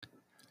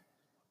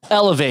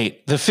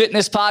Elevate, the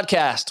fitness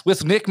podcast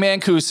with Nick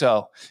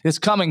Mancuso is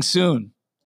coming soon.